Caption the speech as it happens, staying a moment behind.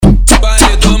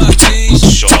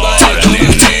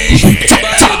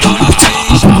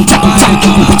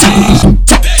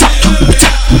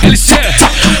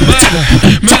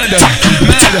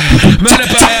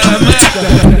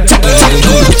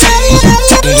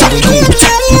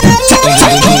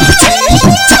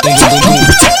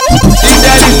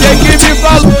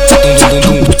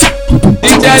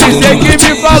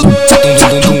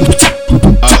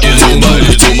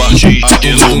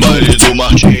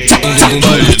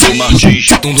do Martins,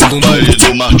 baile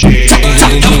do Martins.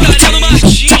 Tá no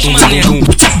Martins, mané,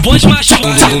 bonde machuca.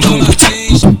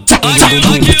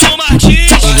 Aqui no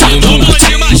Martins, o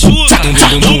bonde machuca,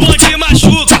 o bonde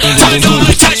machuca. Nós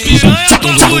arrasta as piranha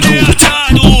pra fuder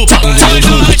atrás do UPA. Nós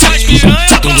arrasta as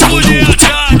piranha pra fuder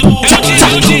atrás do UPA.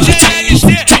 Eu DJ LC,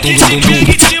 que se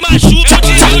pega e te machuca.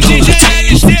 Eu DJ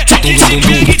LC, que se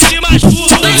pega e te machuca.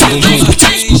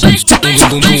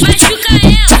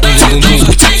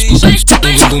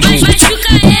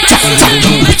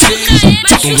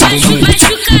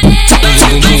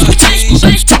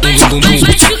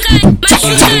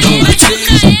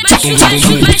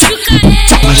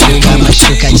 Machuca,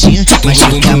 machucadinha,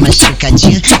 machuca,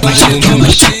 machucadinha, machuca,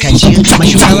 machucadinha,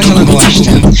 machuca ela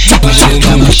gosta.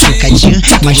 Machuca, machucadinha,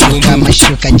 machuca,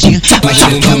 machucadinha,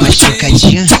 machuca,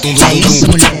 machucadinha. É isso,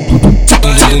 mulher.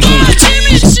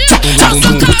 Admitir, eu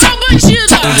sou cara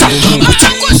bandida, mas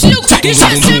não consigo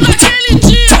esquecer daquele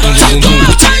dia. Tô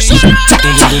apaixonada,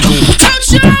 eu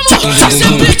te amo,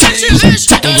 sempre que te vejo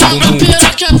eu lembro a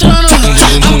piroca entrando, a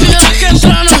piroca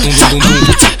entrando.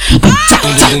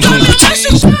 Tá me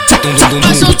machucando,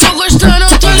 mas eu tô gostando,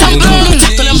 eu tô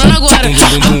lembrando agora. A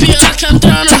piroca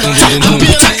entrando, a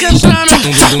piroca entrando.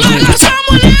 Larga sua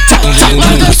mulher,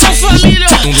 larga sua família,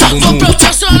 vou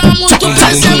proporcionar muito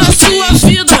prazer na sua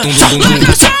vida.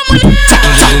 Larga sua mulher,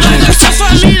 larga sua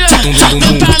família,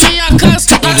 vem pra minha casa,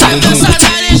 na cabeça da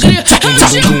alegria. Eu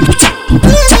te amo.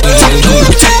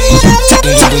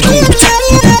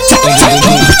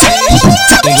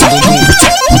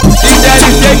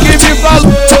 DLC que me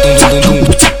falou,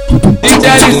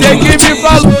 DLC que me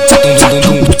falou.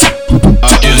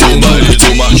 Aqui no baile do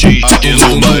Martins, aqui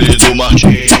no baile do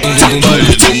Martins,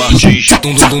 baile do Martins,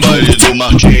 baile do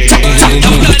Martins.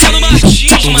 Tá no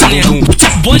Martins, mané,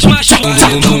 bonde machuca.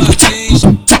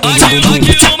 Aqui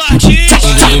no Martins,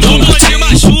 o bonde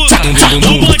machuca, o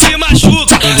bonde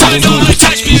machuca. Nós arrasta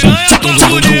as piranha pra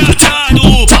fuder atrás do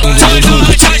UPA. Nós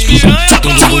arrasta as piranha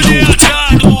pra fuder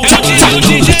atrás do UPA. Eu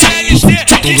DJ LC,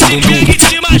 que se pega e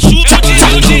te machuca.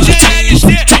 Eu DJ LC,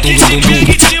 que se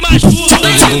pega e te machuca.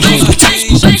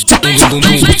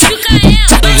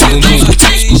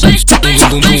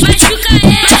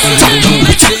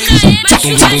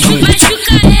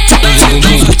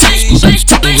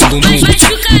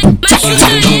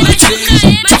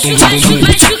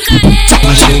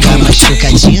 Machuca,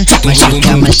 machucadinha,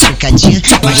 machuca, machucadinha,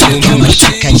 machuca,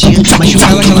 machucadinha, machuca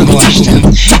ela gosta.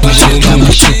 Machuca,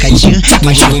 machucadinha,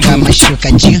 machuca,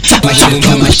 machucadinha,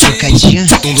 machuca, machucadinha.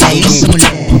 É isso,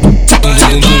 mulher.